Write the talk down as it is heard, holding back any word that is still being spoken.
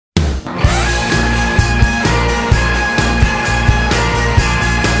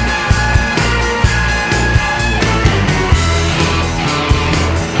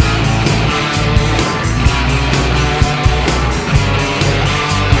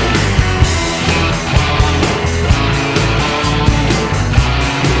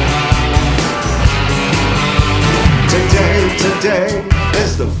day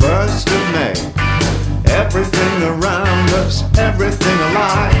is the 1st of May. Everything around us, everything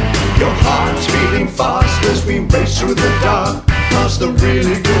alive. Your heart's beating fast as we race through the dark, past the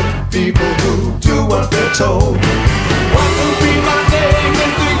really good people who do what they're told. What will be my name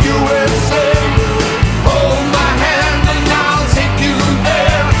in the USA? Hold my hand and I'll take you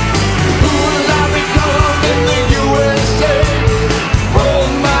there. Who will I become in the USA?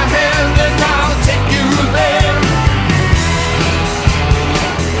 Hold my hand and I'll take you there.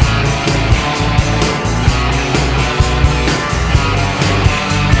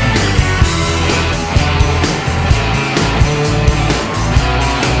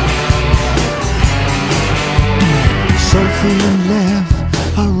 Sophie and Lev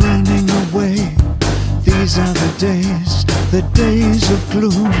are running away. These are the days of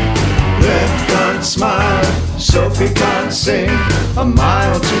gloom. Lev can't smile, Sophie can't sing. A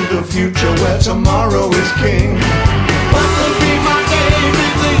mile to the future where tomorrow is king. What will be my name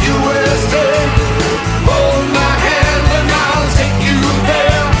in the USA? Hold my hand and I'll take you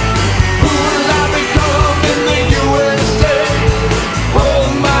there. Who will I become in the USA?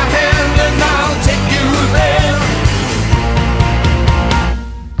 Hold my hand and I'll take you there.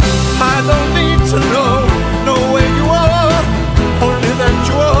 I don't need to know where you are, only that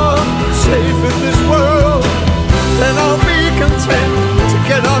you are safe in this world. Then I'll be content to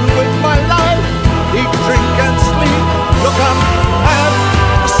get on with my life, eat, drink and sleep, look up at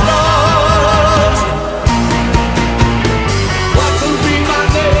the stars. What will be my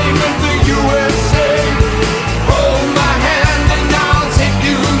name in the USA? Hold my hand and I'll take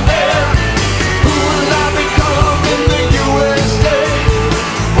you there. Who will I become in the USA?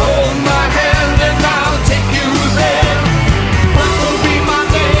 Hold my hand and I'll take you there. What will be my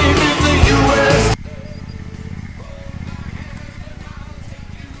name in the US?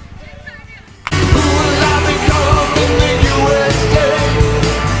 Who will I become in the USA?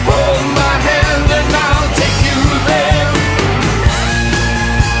 Hold my hand and I'll take you there.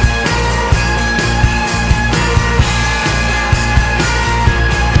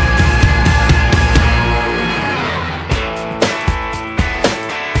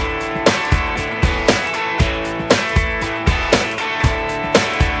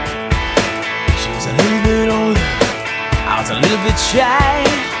 She's a little bit older, I was a little bit shy,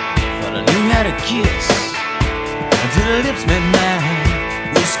 but I knew how to kiss until her lips met mine.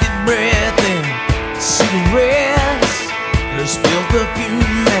 Whiskey breath and cigarettes, her spilled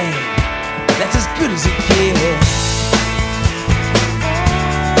perfume, man, that's as good as it gets.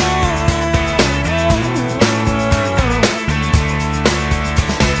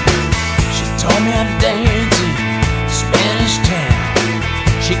 She taught me how to dance in Spanish Town.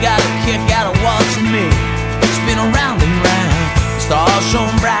 She got a kick out of watching me spin around and round. Stars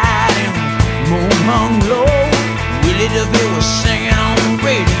shone bright and the moon hung low. Willie DeVille was singing on the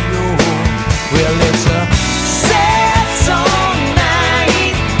radio. Well, it's a sad song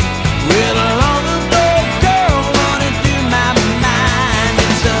night with a long ago girl running through my mind.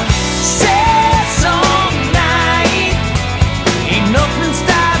 It's a sad song night. Ain't nothing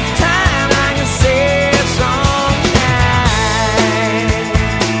stops time like a sad song night.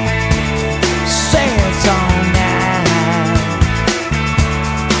 Sad song night.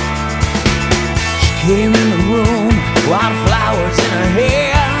 She came in the room, wildflowers in her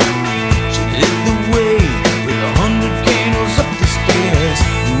hair. She lit the way with 100 candles up the stairs.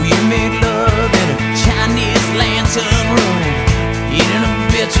 We made love in a Chinese lantern room, eating a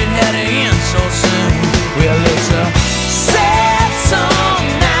bitch and had to end so soon. Well, it's a sad song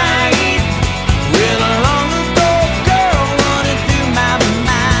night with a long ago girl running through my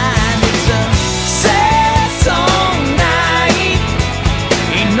mind. It's a sad song night.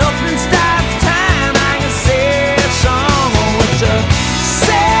 Ain't nothing stops time like a sad song. Oh, it's a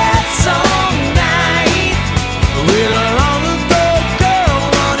sad song night with a long ago girl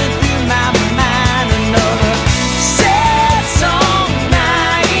running through my mind. Another sad song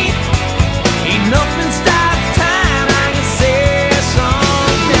night. Ain't nothing stops time like a sad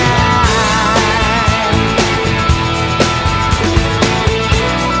song night.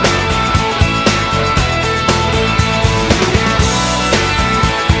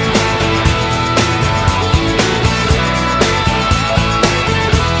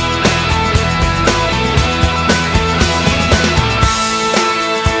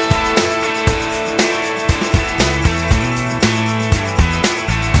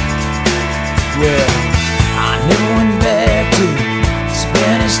 Well, I never went back to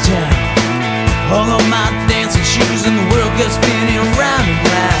Spanish Town. Hung on my dancing shoes and the world kept spinning round and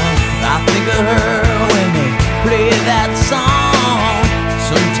round. I think of her when they play that song.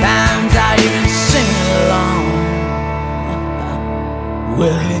 Sometimes I even sing along.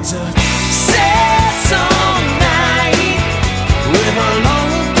 Well, it's a